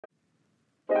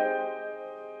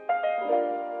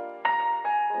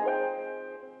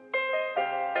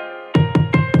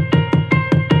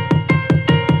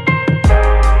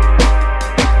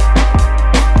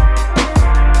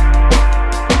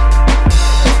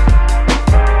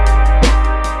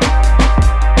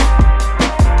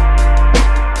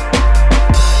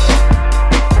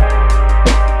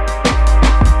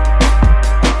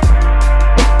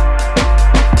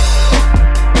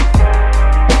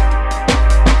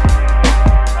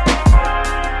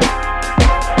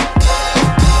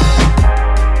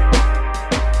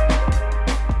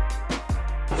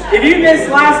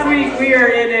last week,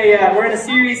 we're in a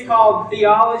series called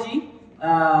Theology.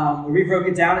 We broke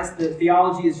it down.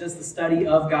 Theology is just the study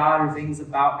of God or things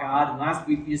about God. And last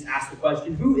week we just asked the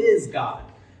question, who is God?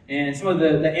 And some of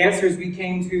the answers we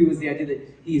came to was the idea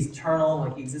that he is eternal,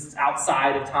 like he exists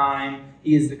outside of time.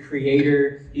 He is the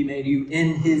creator. He made you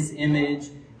in his image.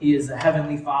 He is a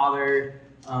heavenly Father.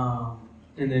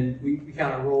 And then we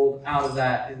kind of rolled out of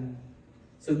that. And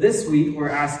so this week we're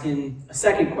asking a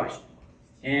second question.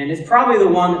 And it's probably the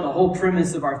one that the whole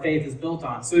premise of our faith is built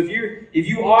on. So if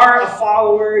you are a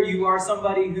follower, you are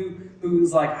somebody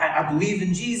who's like, I believe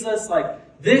in Jesus,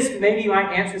 like this, maybe you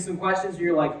might answer some questions where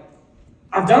you're like,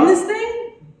 I've done this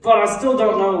thing, but I still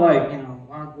don't know, like,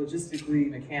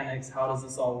 logistically, mechanics, how does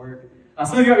this all work?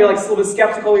 Some of you might be like a little bit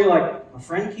skeptical. You're like, my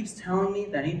friend keeps telling me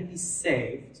that I need to be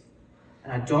saved,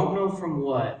 and I don't know from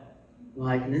what.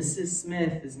 Like, Mrs.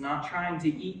 Smith is not trying to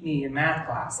eat me in math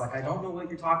class. Like, I don't know what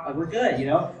you're talking about. We're good,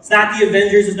 It's not the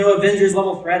Avengers. There's no Avengers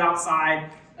level threat outside.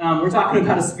 We're talking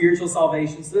about a spiritual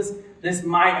salvation. So this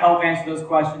might help answer those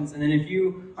questions. And then if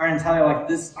you are entirely like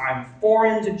this, I'm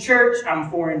foreign to church. I'm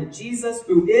foreign to Jesus.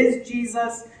 Who is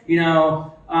Jesus?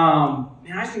 Man,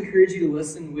 I just encourage you to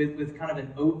listen with kind of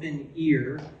an open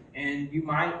ear. And you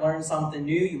might learn something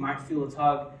new. You might feel a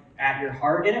tug at your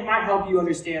heart, and it might help you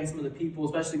understand some of the people,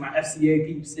 especially my FCA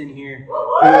peeps in here.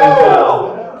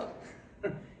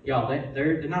 Y'all,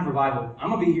 they're not revival. I'm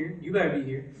gonna be here. You better be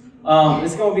here.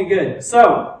 It's gonna be good.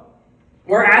 So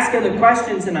we're asking the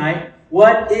question tonight: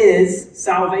 what is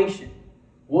salvation?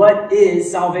 What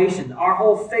is salvation? Our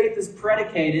whole faith is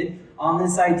predicated on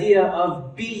this idea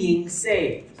of being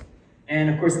saved.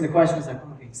 And of course, then the question is like, what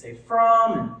am I being saved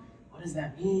from? And what does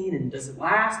that mean? And does it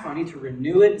last? Do I need to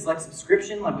renew it? It's like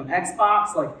subscription, like an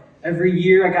Xbox. Like every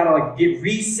year I gotta get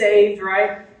re-saved,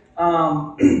 right?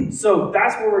 So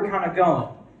that's where we're kind of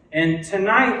going. And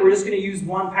tonight we're just going to use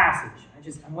one passage.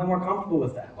 I'm way more comfortable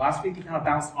with that. Last week we kind of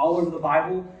bounced all over the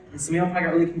Bible, and some of y'all probably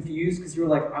got really confused because you were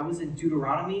like, I was in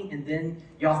Deuteronomy, and then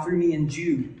y'all threw me in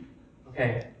Jude.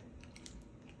 Okay.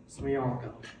 Some of y'all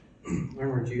go. Learn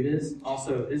where Jude is.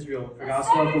 Also, Israel, for God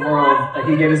so loved the world that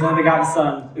he gave his only begotten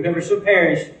Son. Whoever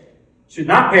should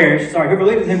not perish, whoever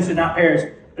believes in him should not perish,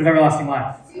 but have everlasting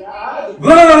life. Blah,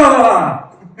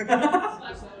 blah, blah,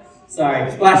 blah.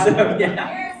 Sorry, splash it up.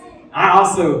 Yeah. I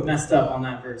also messed up on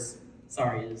that verse.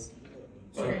 Sorry, Iz.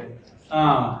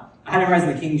 I had it memorized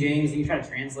in the King James, and you try to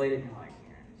translate it, and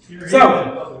you're like,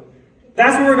 so,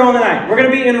 that's where we're going tonight. We're going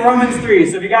to be in Romans 3.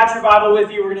 So if you got your Bible with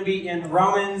you, we're going to be in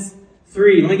Romans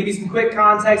 3. Let me give you some quick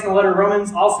context on the letter of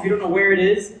Romans. Also, if you don't know where it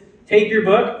is, take your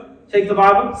book, take the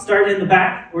Bible, start it in the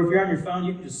back, or if you're on your phone,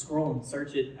 you can just scroll and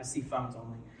search it. I see phones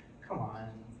only. Come on.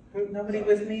 Nobody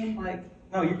with me? Like,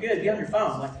 no, you're good. Be on your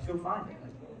phone. Like, go find it.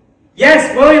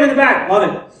 Yes, William in the back. Love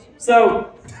it.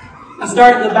 So, you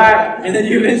start in the back, and then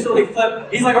you eventually flip.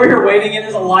 He's like over here waving, and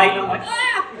there's a light, and I'm like,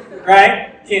 ah!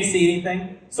 Right? Can't see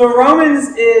anything. So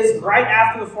Romans is right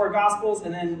after the four Gospels,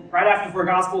 and then right after the four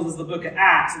Gospels is the book of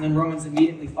Acts, and then Romans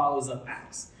immediately follows up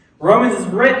Acts. Romans is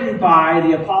written by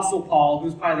the Apostle Paul,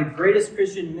 who's probably the greatest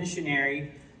Christian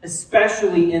missionary,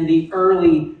 especially in the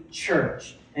early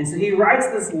church. And so he writes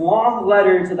this long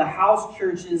letter to the house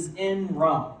churches in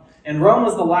Rome. And Rome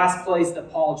was the last place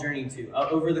that Paul journeyed to.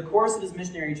 Over the course of his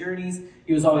missionary journeys,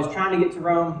 he was always trying to get to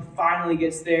Rome. He finally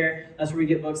gets there. That's where we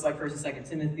get books like 1st and 2nd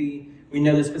Timothy. We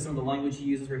know this because some of the language he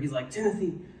uses where he's like,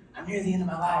 Timothy, I'm near the end of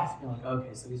my life. And you're like,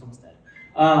 okay, so he's almost dead.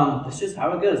 That's just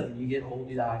how it goes. You get old,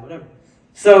 you die, whatever.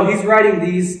 So he's writing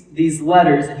these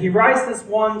letters, and he writes this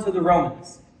one to the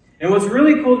Romans. And what's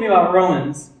really cool to me about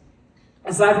Romans,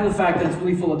 aside from the fact that it's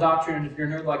really full of doctrine, and if you're a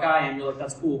nerd like I am, you're like,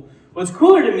 that's cool. What's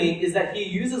cooler to me is that he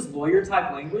uses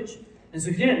lawyer-type language. And so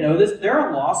if you didn't know this, there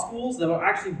are law schools that will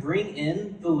actually bring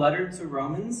in the letter to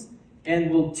Romans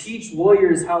and will teach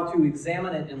lawyers how to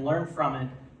examine it and learn from it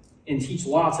and teach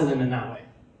law to them in that way.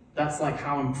 That's like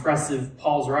how impressive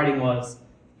Paul's writing was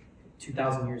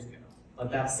 2,000 years ago.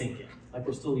 Let that sink in. Like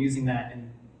we're still using that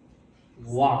in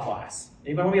law class.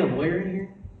 Anybody want to be a lawyer in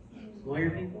here? Lawyer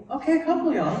people? Okay, a couple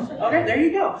of y'all. Okay, there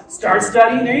you go. Start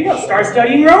studying. There you go. Start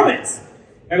studying Romans.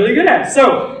 I'm really good at it.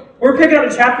 So, we're picking up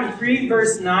in chapter 3,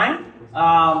 verse 9.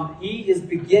 He is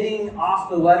beginning off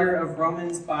the letter of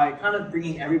Romans by kind of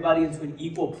bringing everybody into an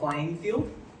equal playing field,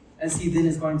 as he then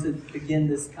is going to begin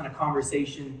this kind of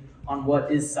conversation on what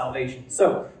is salvation.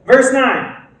 So, verse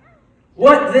 9.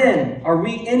 What then? Are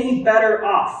we any better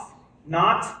off?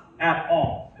 Not at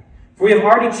all. For we have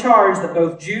already charged that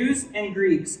both Jews and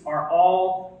Greeks are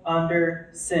all under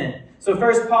sin. So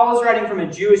first, Paul is writing from a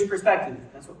Jewish perspective.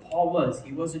 That's what Paul was.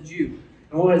 He was a Jew.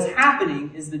 And what is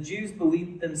happening is the Jews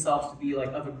believed themselves to be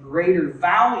like of a greater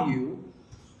value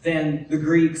than the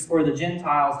Greeks or the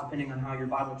Gentiles, depending on how your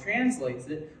Bible translates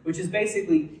it, which is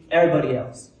basically everybody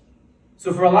else.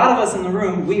 So for a lot of us in the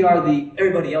room, we are the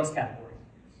everybody else category.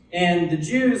 And the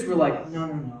Jews were like,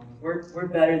 no. We're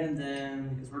better than them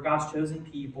because we're God's chosen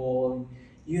people. And,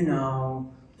 you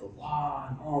know, the law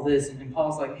and all this. And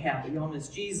Paul's like, yeah, but y'all miss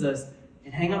Jesus.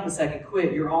 And hang up a second,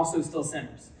 quit. You're also still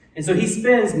sinners. And so he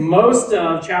spends most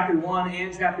of chapter 1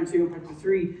 and chapter 2 and chapter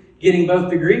 3 getting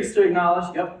both the Greeks to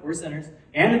acknowledge, yep, we're sinners,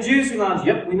 and the Jews to acknowledge,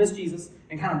 yep, we miss Jesus,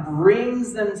 and kind of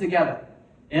brings them together.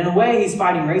 And in a way, he's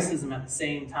fighting racism at the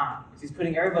same time. Because he's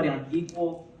putting everybody on an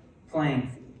equal playing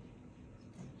field.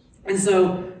 And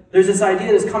so there's this idea,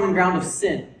 this common ground of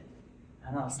sin.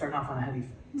 I know, starting off on a heavy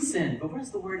sin. But what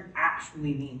does the word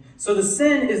actually mean? So the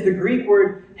sin is the Greek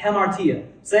word hamartia.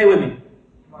 Say it with me.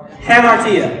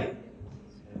 Hamartia.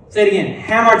 Say it again.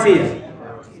 Hamartia.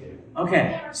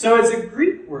 Okay, so it's a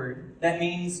Greek word that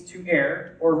means to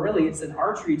err, or really it's an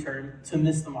archery term, to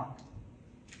miss the mark.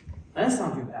 That doesn't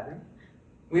sound too bad, right?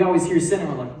 We always hear sin and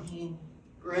we're like,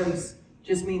 gross,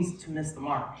 just means to miss the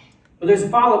mark. But there's a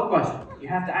follow-up question. You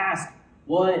have to ask,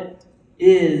 what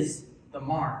is the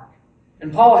mark?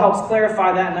 And Paul helps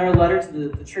clarify that in their letter to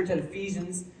the church at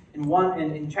Ephesians.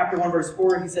 In chapter 1, verse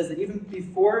 4, he says that even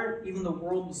before even the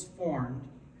world was formed,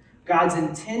 God's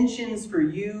intentions for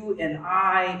you and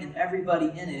I and everybody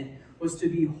in it was to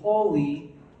be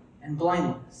holy and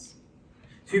blameless.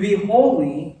 To be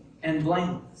holy and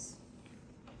blameless.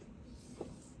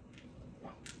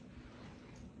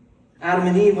 Adam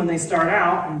and Eve, when they start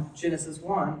out in Genesis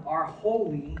 1, are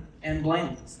holy and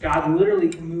blameless. God literally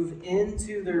can move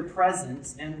into their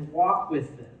presence and walk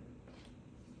with them.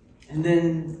 And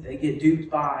then they get duped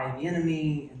by the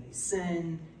enemy and they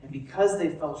sin. And because they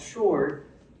fell short,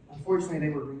 unfortunately, they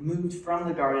were removed from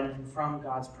the garden and from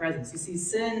God's presence. You see,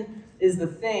 sin is the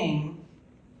thing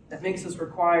that makes us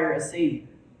require a Savior.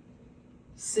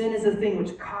 Sin is the thing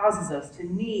which causes us to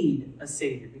need a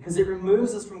Savior because it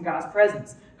removes us from God's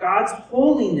presence. God's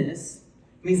holiness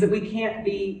means that He can't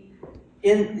be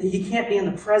in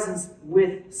the presence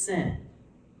with sin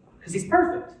because He's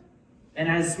perfect. And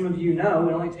as some of you know,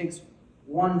 it only takes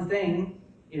one thing.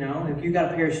 You know, if you've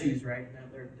got a pair of shoes, right?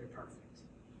 They're perfect.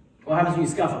 What happens when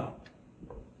you scuff them?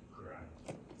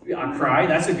 I cry.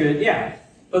 That's a good, yeah.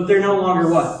 But they're no longer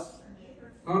what?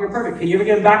 No longer perfect. Can you ever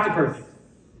get them back to perfect?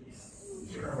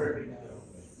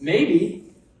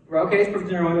 Maybe. Okay, it's perfect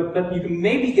in your way, but you can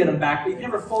maybe get them back, but you can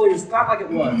never fully, it's not like it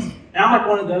was. And I'm like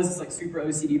one of those that's like super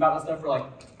OCD about that stuff where like,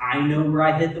 I know where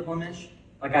I hit the blemish.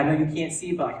 Like I know you can't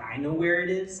see it, but like I know where it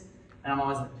is. And I'm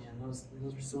always like, man, those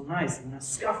are so nice. And then I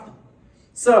scuffed them.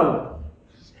 So,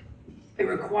 it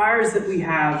requires that we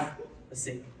have a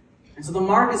Savior. And so the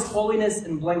mark is holiness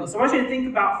and blameless. So I want you to think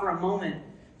about for a moment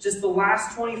just the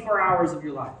last 24 hours of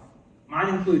your life,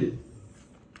 mine included.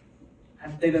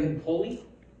 Have they been holy?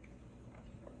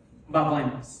 About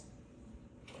blameless?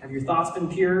 Have your thoughts been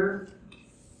pure?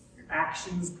 Your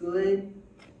actions good?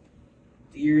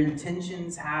 Do your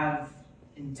intentions have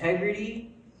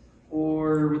integrity?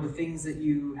 Or were the things that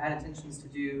you had intentions to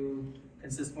do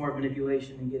consist more of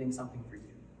manipulation and getting something for you?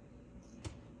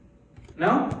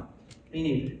 No? Me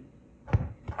neither.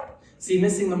 See,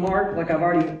 missing the mark, like I've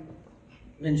already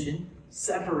mentioned,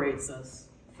 separates us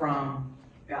from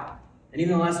God. And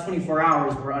even in the last 24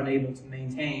 hours, we're unable to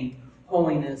maintain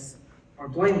holiness or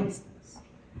blamelessness.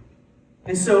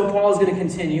 And so Paul is going to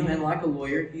continue, and like a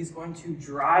lawyer, he's going to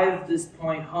drive this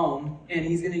point home, and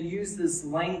he's going to use this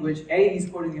language. He's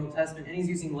quoting the Old Testament, and he's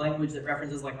using language that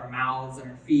references like our mouths and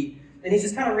our feet. And he's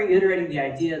just kind of reiterating the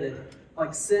idea that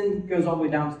like sin goes all the way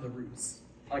down to the roots.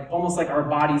 Like almost like our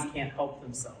bodies can't help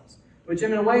themselves. Which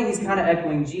in a way, he's kind of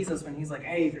echoing Jesus when he's like,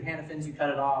 hey, if your hand offends you, cut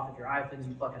it off. If your eye offends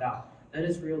you, pluck it out. That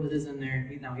is real, that is in there.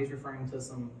 Now he's referring to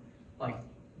some, like,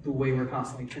 the way we're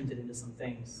constantly tempted into some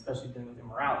things, especially dealing with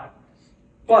immorality.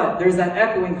 But there's that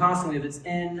echoing constantly of it's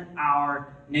in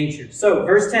our nature. So,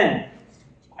 verse 10.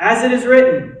 As it is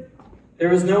written,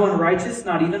 there is no one righteous,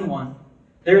 not even one.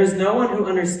 There is no one who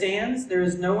understands. There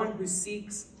is no one who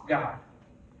seeks God.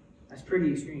 That's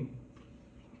pretty extreme.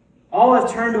 All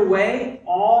have turned away.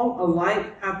 All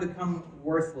alike have become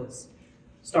worthless.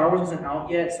 Star Wars wasn't out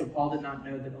yet, so Paul did not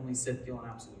know that only Sith deal in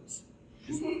absolutes.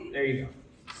 There you go.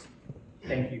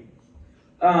 Thank you.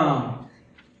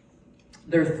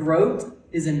 Their throat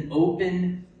is an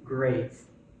open grave.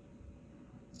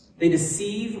 They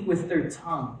deceive with their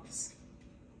tongues.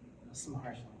 That's some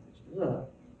harsh language.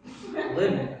 Ugh.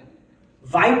 Living.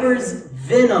 Vipers'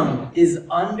 venom is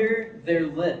under their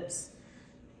lips.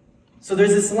 So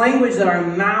there's this language that our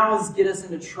mouths get us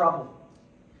into trouble.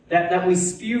 That we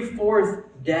spew forth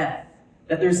death.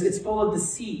 that it's full of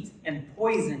deceit and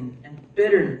poison and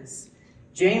bitterness.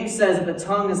 James says that the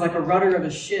tongue is like a rudder of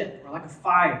a ship or like a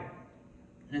fire.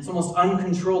 And it's almost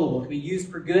uncontrollable. It can be used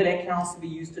for good. It can also be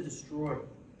used to destroy.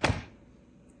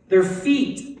 Their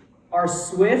feet are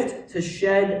swift to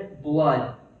shed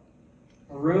blood.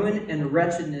 Ruin and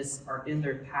wretchedness are in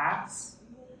their paths,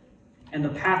 and the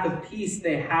path of peace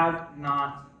they have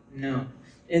not known.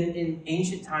 In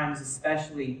ancient times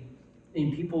especially,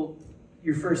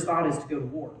 your first thought is to go to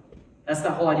war. That's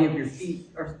the whole idea of your feet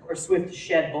are swift to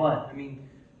shed blood. I mean,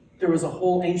 there was a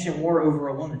whole ancient war over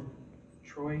a woman.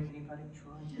 Troy, anybody?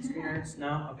 Troy? History nerds?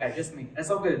 No? Okay, just me. It's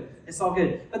all good. It's all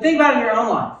good. But think about it in your own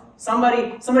life.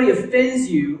 Somebody offends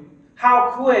you.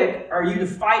 How quick are you to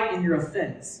fight in your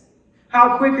offense?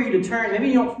 How quick are you to turn? Maybe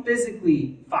you don't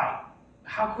physically fight.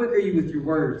 How quick are you with your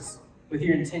words, with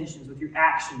your intentions, with your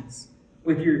actions,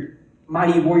 with your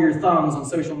mighty warrior thumbs on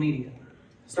social media?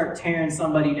 Start tearing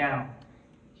somebody down.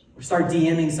 Or start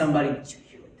DMing somebody. Did you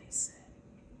hear what they said?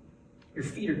 Your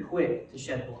feet are quick to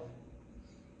shed blood.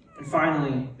 And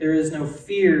finally, there is no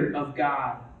fear of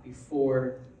God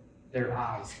before their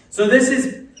eyes. So this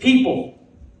is people.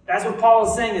 That's what Paul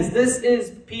is saying, is this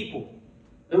is people.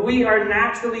 That we are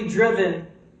naturally driven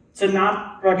to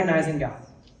not recognizing God,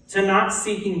 to not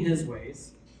seeking His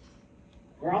ways.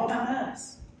 We're all about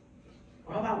us.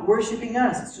 We're all about worshiping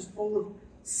us. It's just full of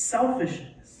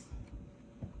selfishness.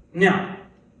 Now,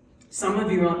 some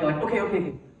of you are like, okay.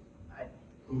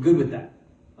 I'm good with that.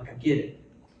 Like, I get it.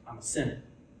 I'm a sinner.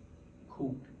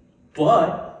 Cool.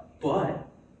 But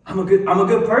I'm a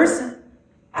good person.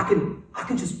 I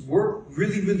can just work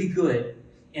really, really good,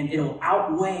 and it'll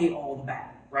outweigh all the bad.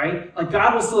 Right? Like,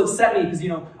 God will still accept me because,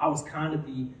 I was kind of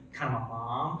my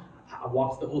mom. I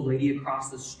walked the old lady across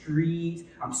the street.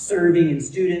 I'm serving in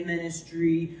student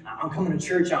ministry. I'm coming to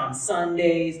church on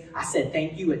Sundays. I said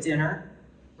thank you at dinner.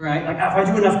 Right? Like, if I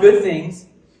do enough good things,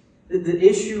 the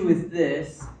issue with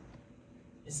this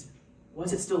is,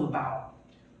 what's it still about?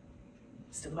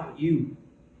 It's still about you.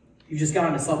 You've just gone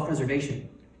into self-preservation.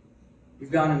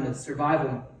 You've gone into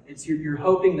survival. You're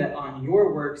hoping that on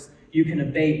your works, you can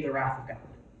abate the wrath of God.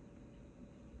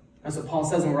 That's what Paul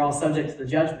says when we're all subject to the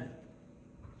judgment.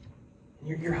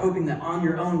 And you're hoping that on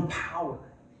your own power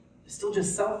is still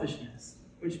just selfishness,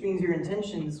 which means your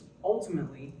intentions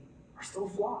ultimately are still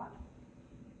flawed.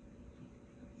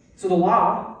 So the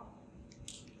law,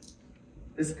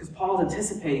 because Paul's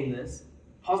anticipating this,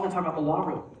 Paul's going to talk about the law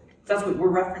real quick. That's what we're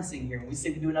referencing here. When we say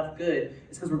we do enough good,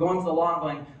 it's because we're going to the law and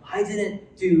going, I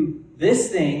didn't do this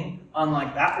thing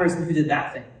unlike that person who did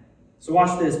that thing. So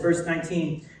watch this, verse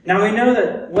 19. Now we know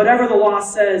that whatever the law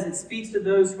says, it speaks to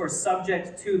those who are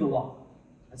subject to the law.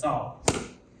 That's all.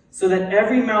 So that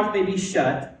every mouth may be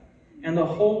shut, and the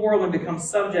whole world may become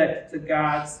subject to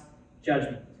God's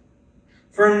judgment.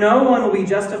 For no one will be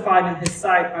justified in his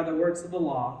sight by the works of the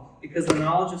law, because the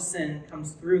knowledge of sin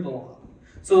comes through the law.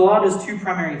 So the law does two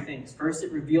primary things. First,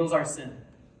 it reveals our sin.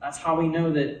 That's how we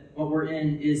know that what we're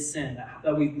in is sin,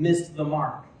 that we've missed the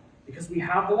mark. Because we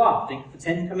have the law. Think of the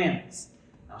 10 Commandments.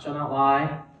 Thou shalt not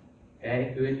lie.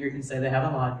 Okay, who in here can say they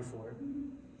haven't lied before?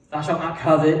 Thou shalt not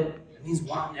covet. It means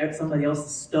wanting somebody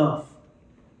else's stuff.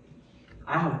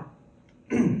 I have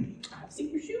seen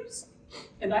your shoes,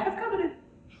 and I have coveted.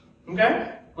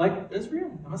 Okay? Like, that's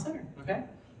real. I'm a sinner. Okay?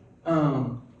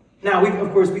 Now,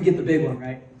 of course, we get the big one,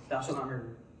 right? Thou shalt not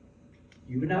murder.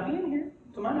 You would not be in here,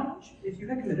 to my knowledge, if you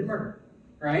had committed murder.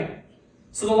 Right?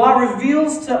 So the law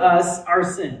reveals to us our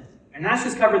sin. And that's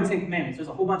just covered in the 10 Commandments. There's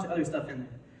a whole bunch of other stuff in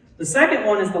there. The second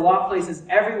one is the law places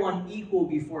everyone equal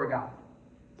before God.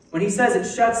 When he says it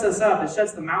shuts us up, it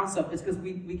shuts the mouths up, it's because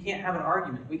we can't have an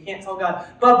argument. We can't tell God,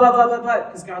 but,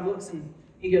 because God looks and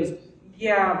he goes,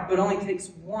 yeah, but only takes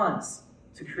once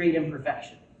to create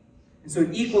imperfection. And so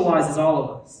it equalizes all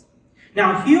of us.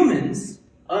 Now humans,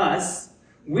 us,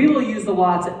 we will use the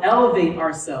law to elevate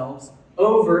ourselves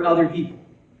over other people.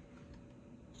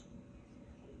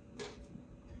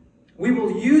 We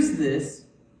will use this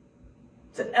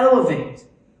to elevate,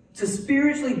 to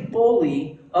spiritually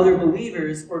bully other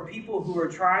believers or people who are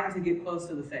trying to get close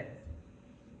to the faith.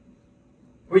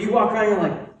 Where you walk around and you're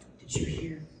like, did you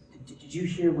hear? Did you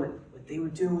hear what they were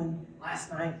doing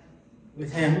last night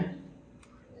with him?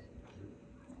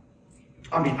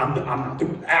 I mean, I'm not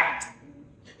doing that.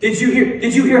 Did you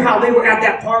hear how they were at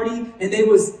that party and they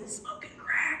was smoking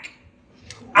crack?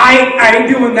 I ain't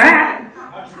doing that.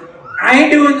 I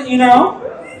ain't doing,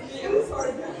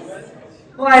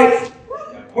 like,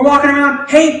 we're walking around,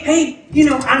 hey,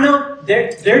 I know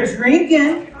they're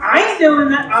drinking. I ain't doing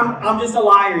that. I'm just a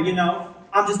liar,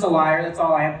 I'm just a liar. That's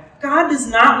all I am. God does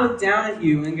not look down at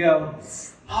you and go,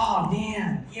 oh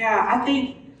man, yeah,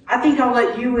 I I think I'll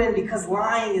let you in because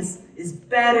lying is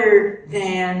better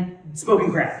than smoking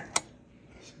crack.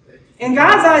 In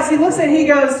God's eyes, he looks at it and he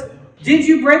goes, did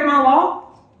you break my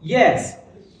law? Yes.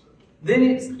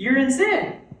 Then you're in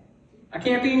sin. I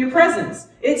can't be in your presence.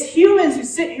 It's humans who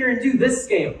sit here and do this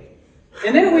scale.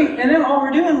 And then all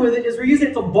we're doing with it is we're using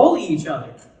it to bully each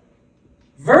other.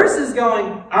 Versus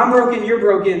going, I'm broken, you're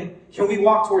broken. Can we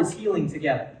walk towards healing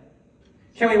together?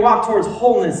 Can we walk towards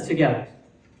wholeness together?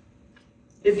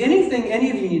 If anything any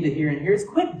of you need to hear in here is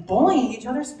quit bullying each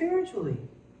other spiritually.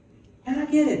 And I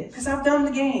get it, because I've done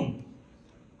the game.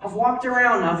 I've walked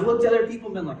around and I've looked at other people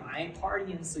and been like, I ain't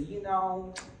partying, so you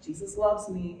know, Jesus loves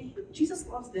me. Jesus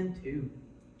loves them too.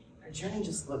 Our journey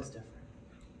just looks different.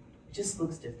 It just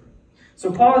looks different.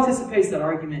 So Paul anticipates that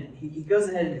argument. He goes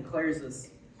ahead and declares this,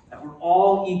 that we're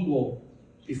all equal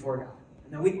before God.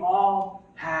 And that we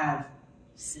all have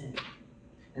sin.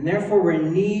 And therefore we're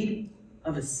in need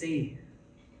of a Savior.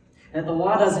 And that the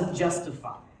law doesn't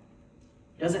justify.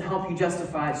 It doesn't help you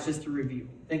justify, it's just a review.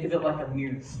 Think of it like a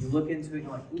mirror. You look into it and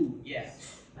you're like, ooh, yeah,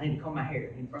 I need to comb my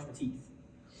hair. I need to brush my teeth.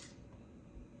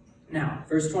 Now,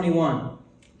 verse 21,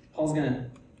 Paul's going to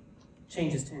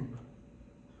change his tune.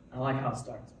 I like how it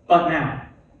starts. But now.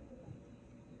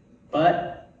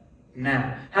 But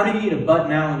now. How many of you need a but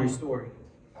now in your story?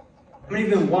 How many of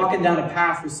you have been walking down a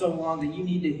path for so long that you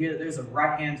need to hear that there's a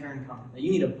right-hand turn coming? That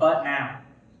you need a but now.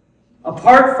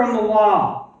 Apart from the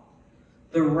law,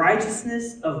 the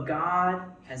righteousness of God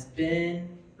has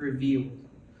been revealed,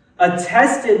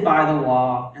 attested by the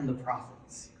law and the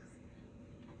prophets.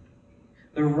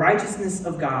 The righteousness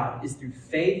of God is through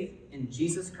faith in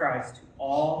Jesus Christ to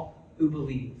all who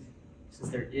believe, since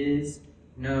there is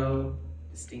no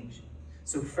distinction.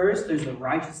 So first, there's the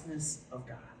righteousness of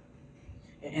God.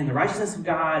 And the righteousness of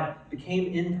God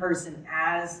became in person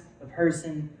as the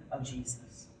person of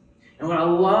Jesus. And what I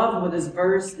love what this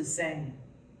verse is saying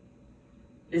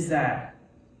is that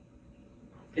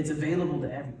it's available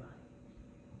to everybody.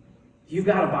 If you've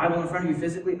got a Bible in front of you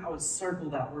physically, I would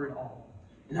circle that word all.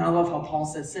 And I love how Paul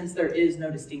says, since there is no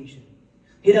distinction.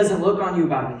 He doesn't look on you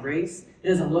about your race. He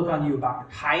doesn't look on you about your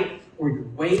height or your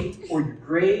weight or your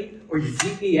grade or your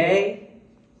GPA,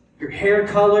 your hair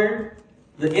color,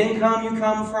 the income you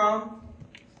come from.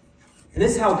 And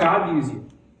this is how God views you.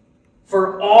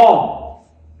 For all.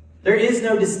 There is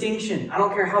no distinction. I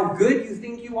don't care how good you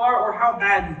think you are or how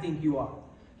bad you think you are.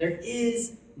 There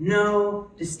is no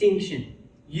distinction.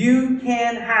 You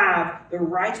can have the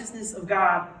righteousness of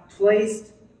God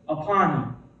placed upon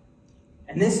you.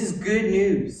 And this is good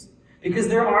news. Because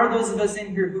there are those of us in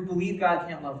here who believe God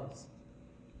can't love us.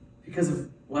 Because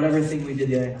of whatever thing we did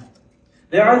the other night.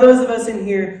 There are those of us in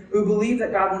here who believe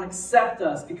that God won't accept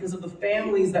us because of the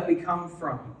families that we come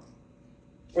from.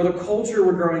 Or the culture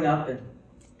we're growing up in.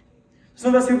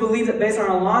 Some of us who believe that based on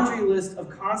a laundry list of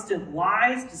constant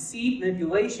lies, deceit,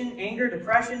 manipulation, anger,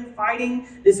 depression, fighting,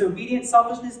 disobedience,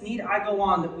 selfishness, need I go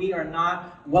on, that we are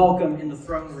not welcome in the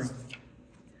throne room.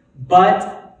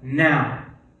 But now.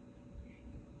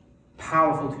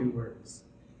 Powerful two words.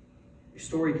 Your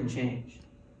story can change.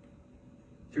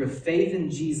 Through a faith in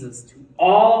Jesus, to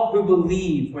all who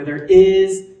believe, where there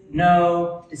is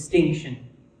no distinction,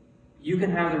 you can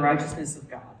have the righteousness of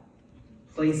God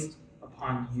placed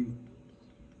upon you.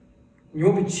 You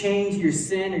won't be chained to your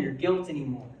sin or your guilt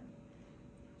anymore.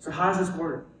 So how does this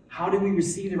work? How do we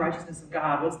receive the righteousness of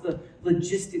God? What's the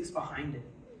logistics behind it?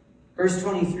 Verse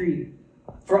 23.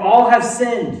 For all have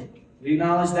sinned. We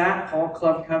acknowledge that. Paul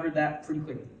covered that pretty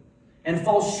clearly. And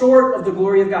fall short of the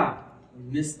glory of God.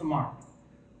 We missed the mark.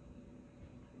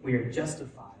 We are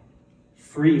justified.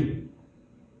 Freely.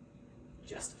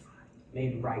 Justified.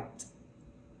 Made right.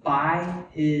 By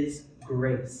His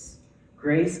grace.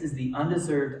 Grace is the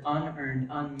undeserved, unearned,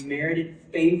 unmerited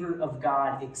favor of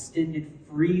God extended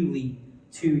freely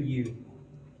to you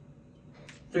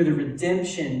through the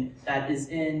redemption that is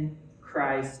in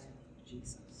Christ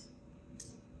Jesus.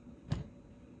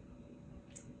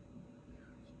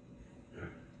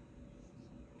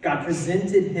 God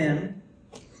presented Him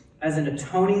as an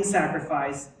atoning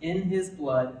sacrifice in His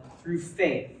blood through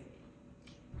faith.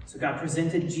 So God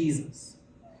presented Jesus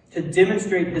to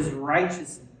demonstrate His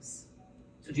righteousness.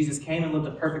 So Jesus came and lived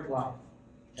a perfect life.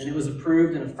 And it was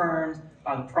approved and affirmed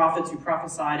by the prophets who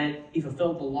prophesied it. He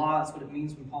fulfilled the law. That's what it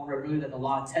means when Paul wrote earlier that the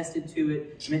law attested to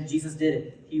it. It meant Jesus did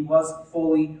it. He was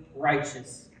fully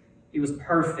righteous. He was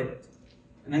perfect.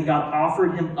 And then God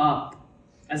offered Him up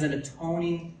as an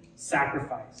atoning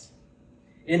sacrifice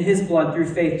in His blood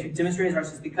through faith to demonstrate His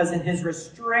righteousness, because in His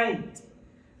restraint,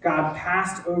 God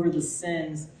passed over the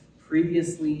sins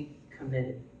previously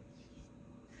committed.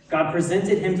 God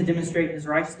presented him to demonstrate his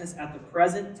righteousness at the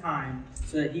present time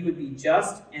so that he would be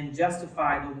just and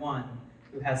justify the one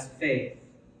who has faith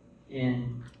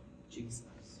in Jesus.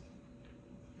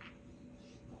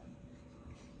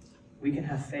 We can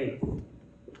have faith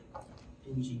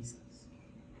in Jesus.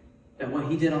 That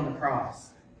what he did on the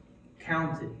cross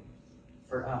counted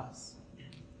for us.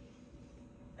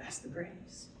 That's the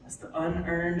grace. That's the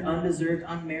unearned, undeserved,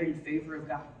 unmerited favor of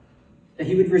God. That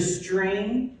he would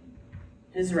restrain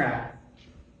his wrath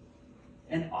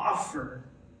and offer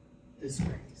this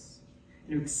grace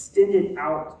and extend it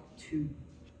out to you.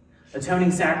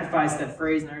 Atoning sacrifice, that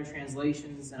phrase in our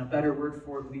translations, and a better word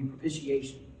for it would be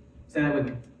propitiation. Say that with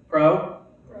me.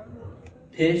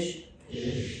 Propitiation.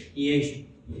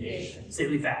 Say it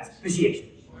really fast. Propitiation.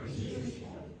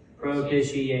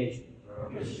 Propitiation.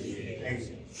 There you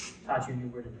go. Taught you a new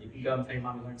word. You can go and tell your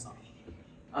mom you learned something.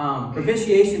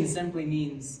 Propitiation simply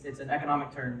means, it's an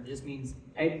economic term, it just means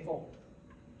paid in full.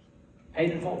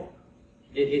 Paid in full.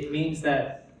 It means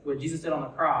that what Jesus did on the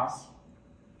cross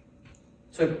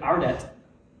took our debt,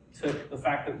 took the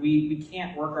fact that we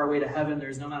can't work our way to heaven.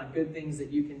 There's no amount of good things that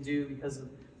you can do because of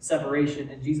separation,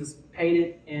 and Jesus paid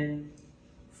it in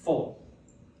full.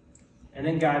 And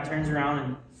then God turns around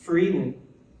and freely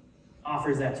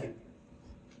offers that to you.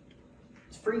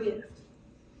 It's a free gift.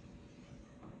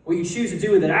 What you choose to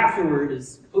do with it afterward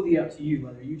is completely up to you,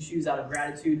 whether you choose out of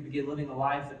gratitude to begin living a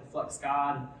life that reflects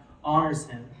God and honors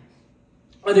him.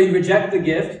 Whether you reject the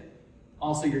gift,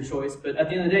 also your choice, but at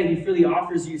the end of the day, he freely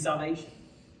offers you salvation.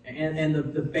 And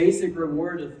the basic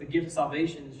reward of the gift of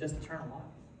salvation is just eternal life.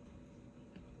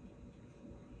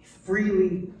 He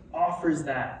freely offers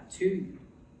that to you.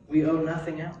 We owe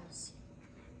nothing else.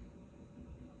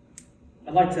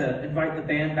 I'd like to invite the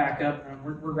band back up, and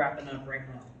we're wrapping up right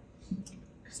now.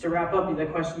 Because to wrap up, the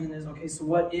question is, okay, so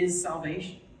what is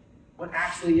salvation? What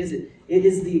actually is it? It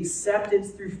is the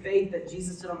acceptance through faith that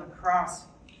Jesus did on the cross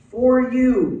for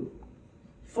you,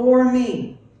 for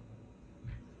me,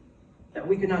 that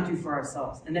we could not do for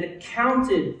ourselves, and that it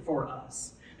counted for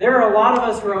us. There are a lot of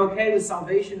us who are okay with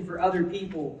salvation for other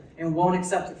people and won't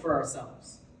accept it for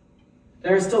ourselves.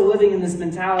 They're still living in this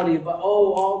mentality of,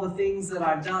 oh, all the things that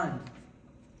I've done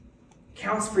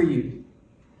counts for you.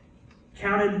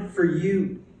 Counted for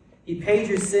you. He paid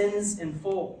your sins in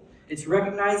full. It's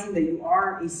recognizing that you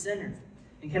are a sinner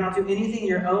and cannot do anything in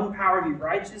your own power to be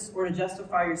righteous or to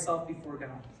justify yourself before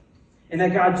God. And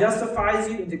that God justifies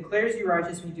you and declares you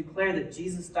righteous when you declare that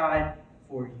Jesus died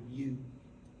for you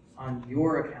on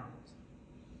your account.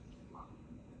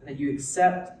 And that you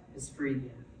accept his free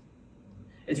gift.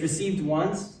 It's received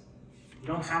once. You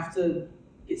don't have to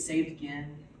get saved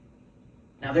again.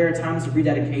 Now, there are times of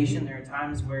rededication. There are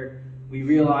times where we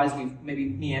realize we've maybe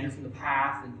meandered from the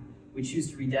path and we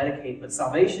choose to rededicate. But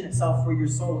salvation itself for your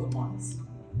soul is once.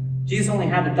 Jesus only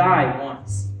had to die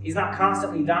once. He's not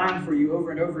constantly dying for you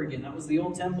over and over again. That was the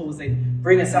old temple, was they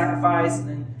bring a sacrifice and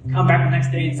then come back the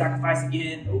next day and sacrifice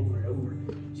again over and over.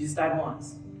 Jesus died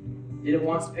once. Did it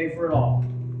once to pay for it all.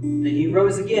 Then he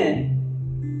rose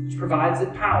again, which provides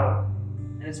it power,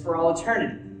 and it's for all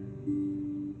eternity.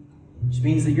 Which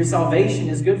means that your salvation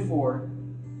is good for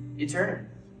eternity.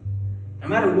 No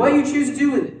matter what you choose to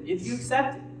do with it, if you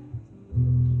accept it,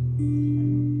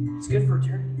 it's good for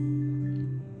eternity.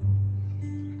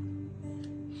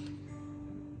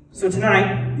 So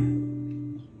tonight,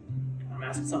 I'm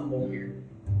asking something bold here.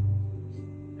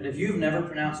 But if you've never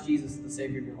pronounced Jesus as the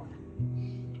Savior of your life,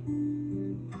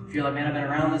 if you're like, man, I've been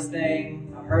around this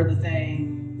thing, I've heard the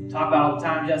thing, talk about it all the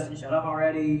time, Justin, shut up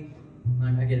already.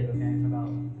 I'm like, I get it, okay, talk about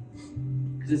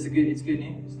it. Because it's good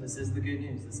news. This is the good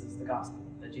news. This is the gospel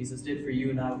that Jesus did for you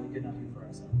and I, we could not do for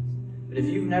ourselves. But if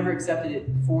you've never accepted it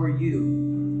for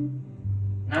you,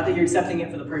 not that you're accepting it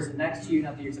for the person next to you,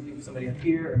 not that you're accepting it for somebody up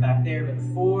here or back there, but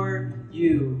for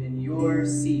you in your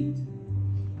seat,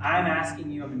 I'm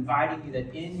asking you, I'm inviting you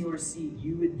that in your seat,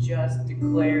 you would just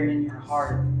declare in your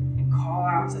heart and call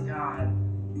out to God.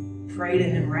 Pray to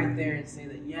him right there and say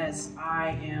that, yes,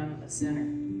 I am a sinner.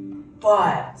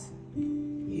 But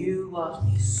you loved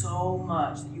me so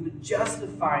much that you would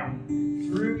justify me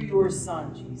through your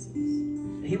Son, Jesus.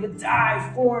 That he would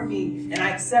die for me, and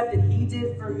I accept that he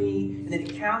did for me, and that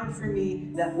it counted for me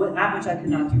that which I could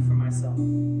not do for myself.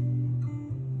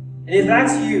 And if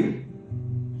that's you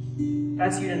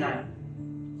tonight,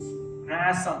 and I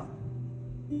ask something.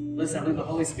 Listen, I believe the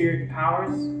Holy Spirit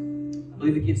empowers. I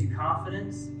believe it gives you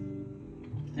confidence.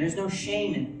 And there's no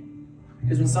shame in it.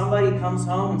 Because when somebody comes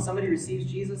home, when somebody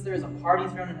receives Jesus, there is a party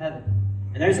thrown in heaven.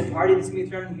 And there's a party that's going to be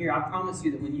thrown in here. I promise you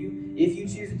that if you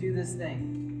choose to do this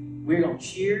thing, we're going to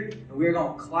cheer and we're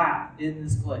going to clap in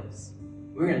this place.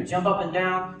 We're We're going to jump up and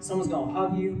down. Someone's going to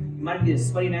hug you. You might get a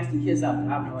sweaty, nasty kiss out there. I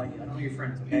have no idea. I don't know your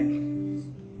friends, okay?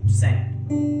 Just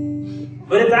saying.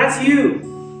 But if that's you,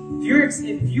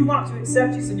 if you want to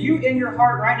accept Jesus, if you in your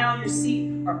heart right now in your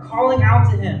seat are calling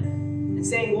out to Him and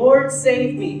saying, Lord,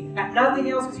 save me. At nothing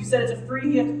else, because you said it's a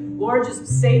free gift. Lord, just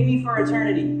save me for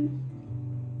eternity.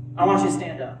 I want you to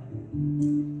stand up.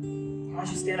 I want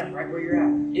you to stand up right where you're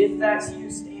at. If that's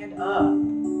you, stand up.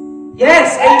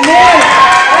 Yes, amen.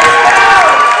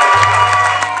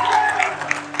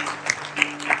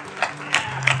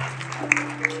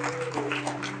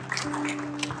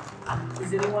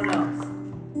 Is anyone else?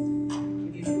 I'll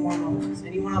give you 2 more moments.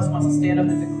 Anyone else wants to stand up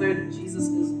and declare that Jesus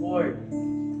is Lord?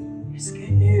 It's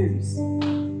good news.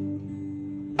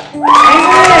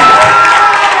 Amen.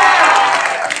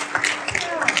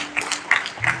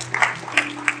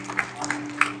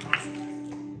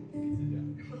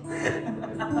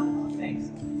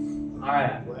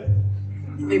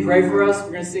 Let me pray for us.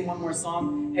 We're going to sing one more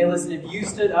song. Hey, listen, if you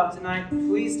stood up tonight,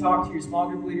 please talk to your small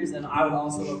group leaders, and I would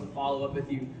also love to follow up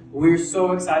with you. We're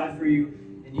so excited for you,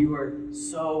 and you are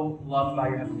so loved by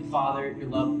your Heavenly Father. You're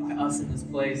loved by us in this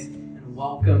place, and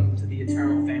welcome to the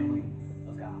eternal family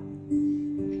of God.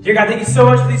 Dear God, thank you so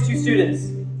much for these 2 students.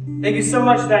 Thank you so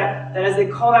much that as they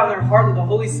called out in their heart that the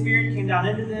Holy Spirit came down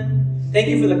into them. Thank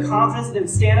you for the confidence that they would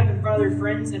stand up in front of their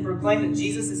friends and proclaim that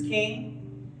Jesus is King.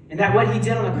 And that what He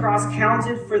did on the cross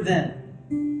counted for them.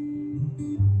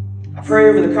 I pray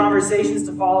over the conversations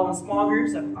to follow in small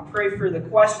groups. I pray for the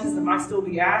questions that might still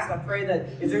be asked. I pray that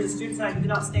if there's a student tonight who did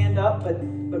not stand up, but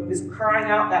is crying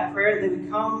out that prayer, that they would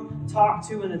come talk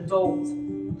to an adult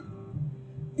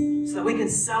so that we can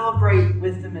celebrate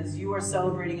with them as you are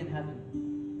celebrating in heaven.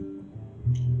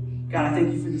 God, I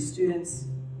thank you for these students.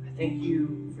 I thank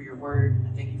you for your word.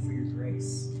 I thank you for your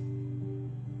grace.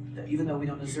 That even though we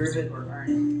don't deserve it or earn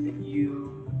it, that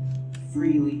you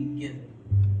freely give it.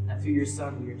 That through your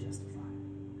Son we are justified.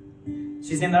 In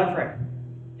Jesus' name that I pray.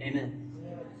 Amen.